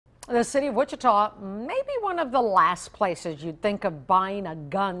The city of Wichita may be one of the last places you'd think of buying a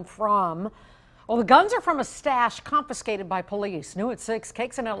gun from. Well, the guns are from a stash confiscated by police. New at 6,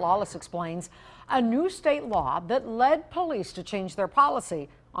 Cake's Annette Lawless explains a new state law that led police to change their policy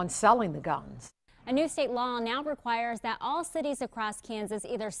on selling the guns. A new state law now requires that all cities across Kansas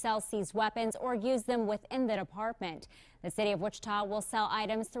either sell seized weapons or use them within the department. The city of Wichita will sell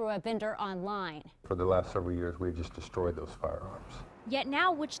items through a vendor online. For the last several years, we've just destroyed those firearms. Yet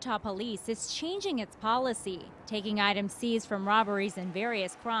now Wichita Police is changing its policy, taking items seized from robberies and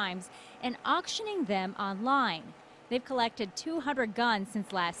various crimes and auctioning them online. They've collected 200 guns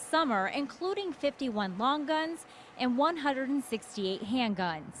since last summer, including 51 long guns and 168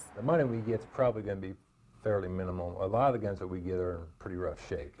 handguns. The money we get is probably going to be fairly minimal. A lot of the guns that we get are in pretty rough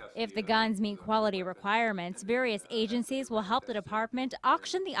shape. If the guns meet quality requirements, various agencies will help the department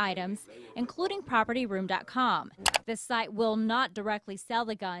auction the items, including PropertyRoom.com. The site will not directly sell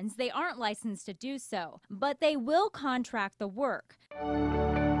the guns. They aren't licensed to do so, but they will contract the work.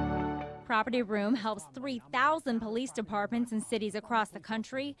 Property Room helps 3,000 police departments in cities across the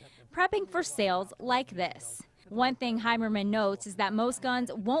country prepping for sales like this. One thing Heimerman notes is that most guns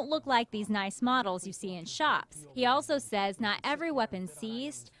won't look like these nice models you see in shops. He also says not every weapon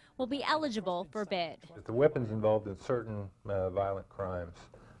seized will be eligible for bid. If the weapon's involved in certain violent crimes,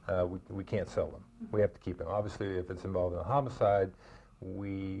 we can't sell them. We have to keep them. Obviously, if it's involved in a homicide,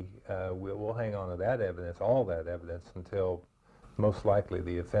 we'll hang on to that evidence, all that evidence, until most likely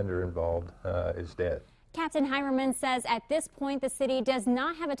the offender involved is dead. Captain Heimerman says at this point the city does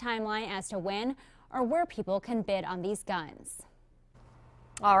not have a timeline as to when or where people can bid on these guns.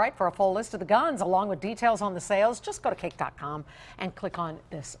 All right, for a full list of the guns along with details on the sales, just go to cake.com and click on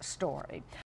this story.